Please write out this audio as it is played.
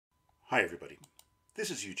Hi everybody,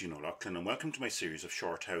 this is Eugene O'Loughlin and welcome to my series of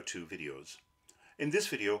short how-to videos. In this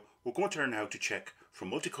video we're going to learn how to check for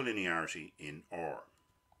multicollinearity in R.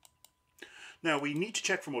 Now we need to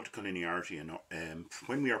check for multicollinearity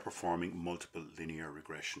when we are performing multiple linear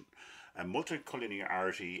regression.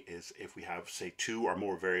 Multicollinearity is if we have, say, two or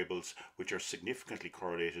more variables which are significantly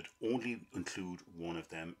correlated, only include one of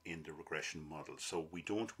them in the regression model. So we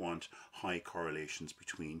don't want high correlations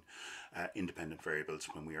between independent variables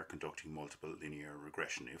when we are conducting multiple linear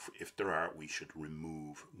regression. If there are, we should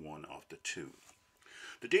remove one of the two.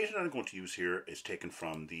 The data that I'm going to use here is taken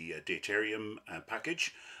from the Datarium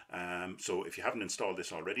package. So if you haven't installed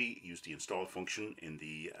this already, use the install function in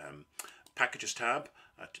the Packages tab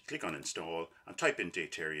to click on install and type in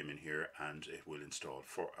Datarium in here, and it will install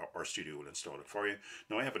or Studio will install it for you.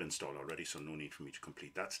 Now I have it installed already, so no need for me to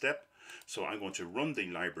complete that step. So I'm going to run the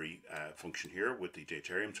library function here with the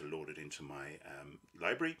Datarium to load it into my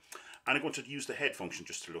library, and I'm going to use the head function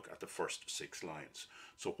just to look at the first 6 lines.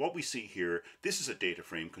 So what we see here, this is a data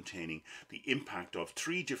frame containing the impact of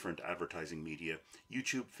 3 different advertising media: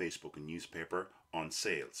 YouTube, Facebook and newspaper, on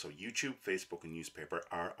sales. So YouTube, Facebook and newspaper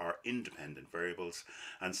are our independent variables,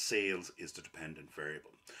 and sales is the dependent variable.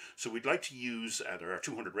 So we'd like to use, there are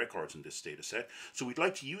 200 records in this data set, so we'd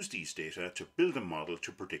like to use these data to build a model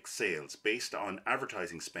to predict sales based on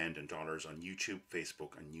advertising spend in dollars on YouTube,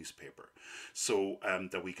 Facebook and newspaper, so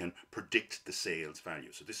that we can predict the sales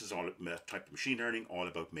value. So this is all a type of machine learning, all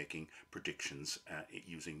about making predictions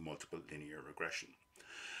using multiple linear regression.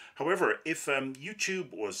 However, if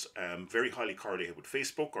YouTube was very highly correlated with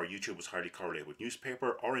Facebook, or YouTube was highly correlated with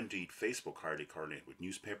newspaper, or indeed Facebook highly correlated with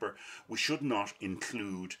newspaper, we should not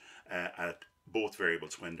include both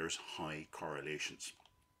variables when there's high correlations.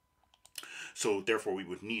 So therefore we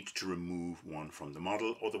would need to remove one from the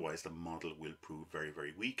model, otherwise the model will prove very,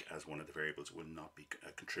 very weak, as one of the variables will not be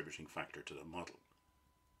a contributing factor to the model.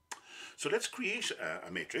 So let's create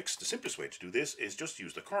a matrix. The simplest way to do this is just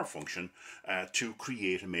use the car function to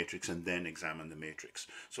create a matrix and then examine the matrix.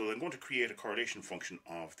 So I'm going to create a correlation function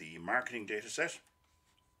of the marketing data set.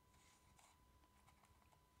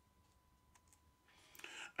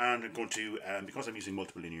 And I'm going to, because I'm using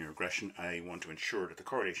multiple linear regression, I want to ensure that the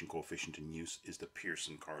correlation coefficient in use is the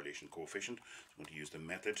Pearson correlation coefficient. So I'm going to use the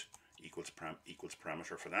method equals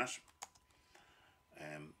parameter for that.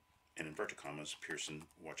 In inverted commas, Pearson,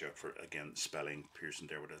 watch out for, again, spelling Pearson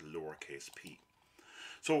there with a lowercase p.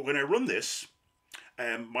 So when I run this,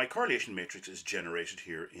 my correlation matrix is generated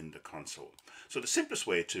here in the console. So the simplest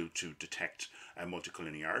way to detect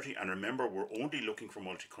multicollinearity, and remember we're only looking for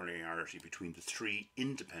multicollinearity between the 3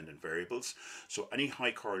 independent variables, so any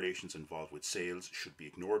high correlations involved with sales should be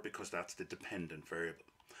ignored because that's the dependent variable.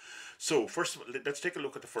 So first of all, let's take a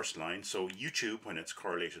look at the first line. So YouTube, when it's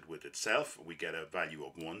correlated with itself, we get a value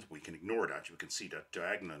of 1. We can ignore that. You can see that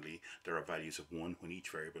diagonally there are values of 1 when each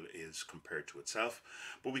variable is compared to itself.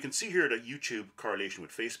 But we can see here that YouTube correlation with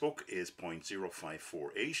Facebook is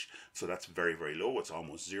 0.0548. So that's very, very low. It's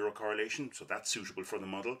almost 0 correlation. So that's suitable for the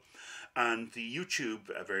model. And the YouTube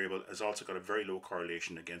variable has also got a very low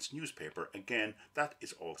correlation against newspaper. Again, that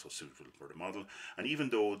is also suitable for the model. And even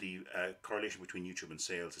though the correlation between YouTube and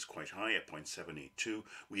sales is quite high at 0.782,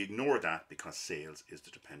 we ignore that because sales is the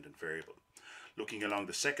dependent variable. Looking along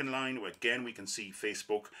the second line, again we can see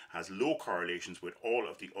Facebook has low correlations with all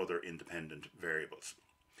of the other independent variables.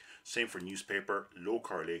 Same for newspaper, low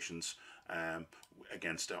correlations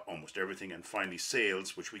against almost everything. And finally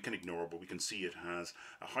sales, which we can ignore, but we can see it has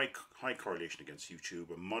a high correlation against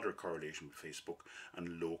YouTube, a moderate correlation with Facebook,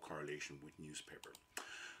 and low correlation with newspaper.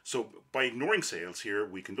 So by ignoring sales here,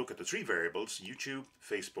 we can look at the 3 variables, YouTube,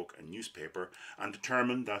 Facebook and newspaper, and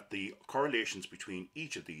determine that the correlations between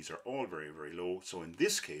each of these are all very, very low. So in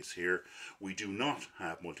this case here, we do not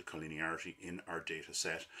have multicollinearity in our data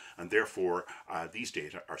set, and therefore these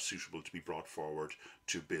data are suitable to be brought forward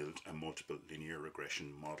to build a multiple linear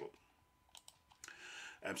regression model.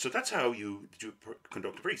 So that's how you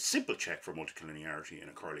conduct a very simple check for multicollinearity in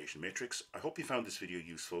a correlation matrix. I hope you found this video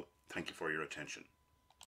useful. Thank you for your attention.